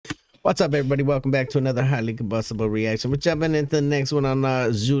What's up, everybody? Welcome back to another highly combustible reaction. We're jumping into the next one on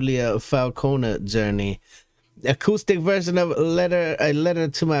our Giulia Falcone journey. Acoustic version of a letter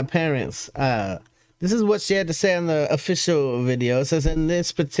to my parents. This is what she had to say on the official video. It says, in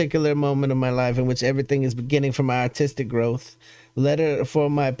this particular moment of my life in which everything is beginning from my artistic growth, letter for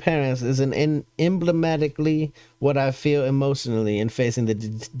my parents is emblematically what I feel emotionally in facing the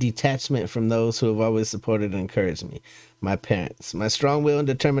detachment from those who have always supported and encouraged me. My parents. My strong will and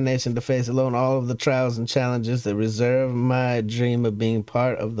determination to face alone all of the trials and challenges that reserve my dream of being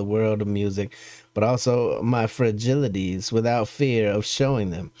part of the world of music, but also my fragilities without fear of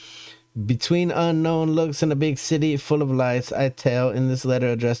showing them. Between unknown looks in a big city full of lights, I tell in this letter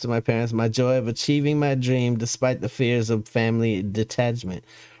addressed to my parents my joy of achieving my dream despite the fears of family detachment,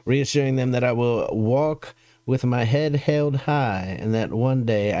 reassuring them that I will walk with my head held high and that one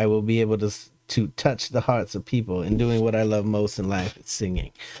day I will be able to touch the hearts of people in doing what I love most in life,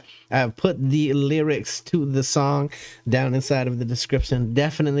 singing. I've put the lyrics to the song down inside of the description.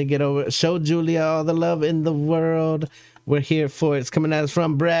 Definitely get over it. Show Giulia all the love in the world. We're here for it. It's coming at us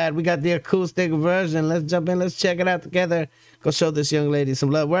from Brad. We got the acoustic version. Let's jump in. Let's check it out together. Go show this young lady some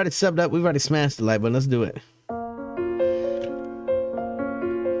love. We're already subbed up. We've already smashed the like button. Let's do it.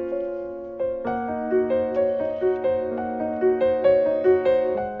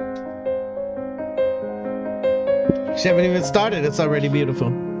 She haven't even started. It's already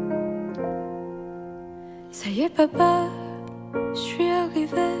beautiful. Ça y est, papa, je suis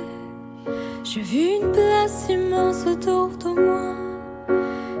arrivée. J'ai vu une place immense autour de moi.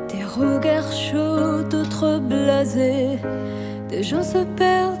 Des regards chauds, d'autres blasés. Des gens se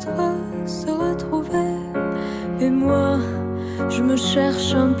perdre, se retrouver. Et moi, je me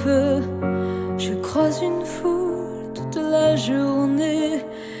cherche un peu. Je croise une foule toute la journée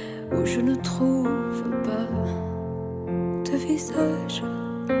où je ne trouve pas de visage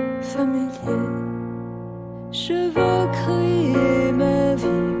familier. Je veux crier ma vie,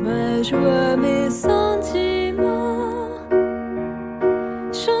 ma joie, mes sentiments.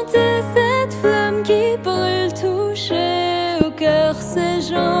 Chanter cette flamme qui brûle, toucher au cœur ces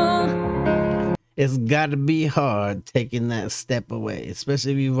gens. It's gotta be hard taking that step away,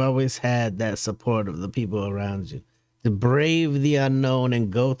 especially if you've always had that support of the people around you. To brave the unknown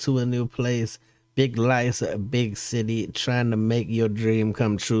and go to a new place, big lights, a big city, trying to make your dream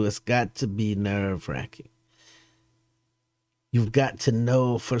come true. It's got to be nerve-wracking. You've got to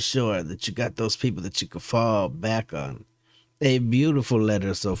know for sure that you got those people that you can fall back on. A beautiful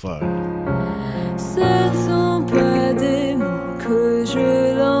letter so far. Ce ne sont pas des mots que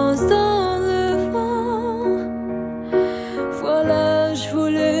je lance dans le vent. Voilà, je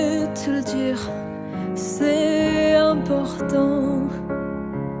voulais te le dire, c'est important.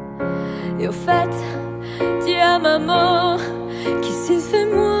 Et au fait, dis à maman qu'ici il fait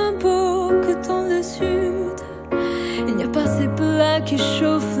moins beau que dans le sud. Il n'y a pas ces plats qui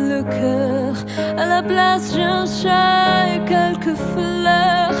chauffent le cœur. À la place, j'ai un chat et quelques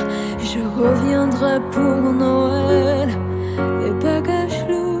fleurs. Et je reviendrai pour Noël. Les bagages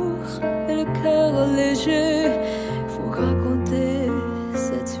lourds et le cœur léger. Faut raconter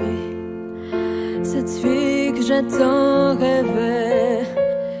cette vie que j'attends rêver.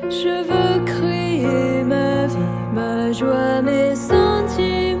 Je veux crier ma vie, ma joie, mes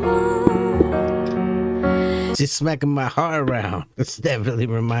sentiments. Just smacking my heart around. This definitely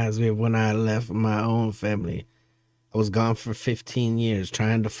reminds me of when I left my own family. I was gone for 15 years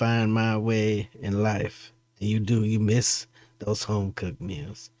trying to find my way in life. And you miss those home-cooked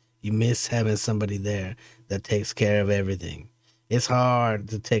meals. You miss having somebody there that takes care of everything. It's hard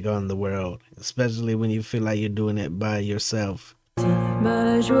to take on the world, especially when you feel like you're doing it by yourself.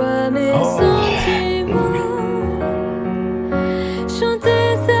 Ma joie, mes sentiments.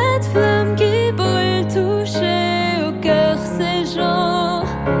 Chanter cette flamme qui brûle, toucher au cœur ces gens.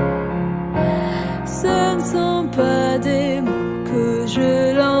 Ce ne sont pas des mots que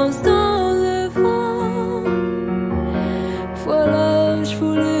je lance dans le vent. Voilà, je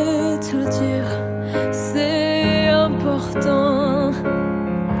voulais te le dire, c'est important.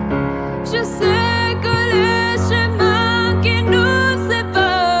 Je sais que les chemins qui nous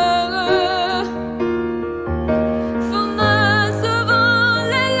séparent font mal, souvent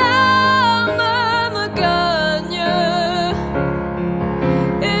les larmes me gagnent.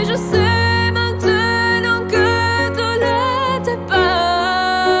 Et je sais maintenant que tous les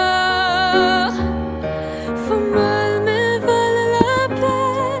départs font mal mais valent la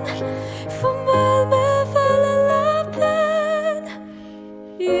peine. Font mal mais valent la peine.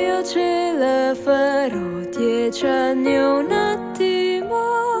 Io ce la farò 10 anni e un attimo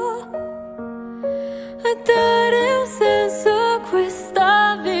a dare un senso a questa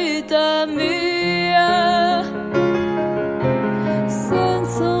vita.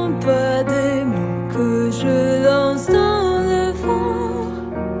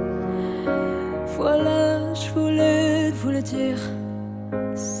 là, je voulais vous le dire,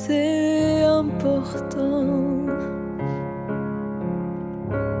 c'est important.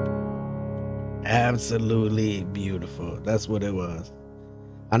 Absolutely beautiful. That's what it was.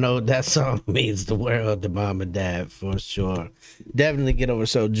 I know that song means the world to mom and dad for sure. Definitely get over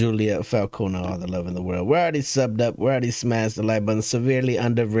so Giulia Falcone, all the love in the world. We're already subbed up. We're already smashed the like button. Severely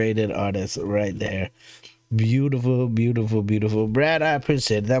underrated artist right there. Beautiful, beautiful, beautiful. Brad, I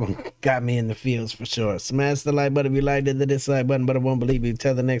appreciate it. That one got me in the fields for sure. Smash the like button if you liked it, the dislike button, but I won't believe you.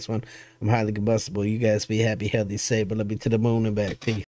 Tell the next one. I'm highly combustible. You guys be happy, healthy, safe, but let me to the moon and back. Peace.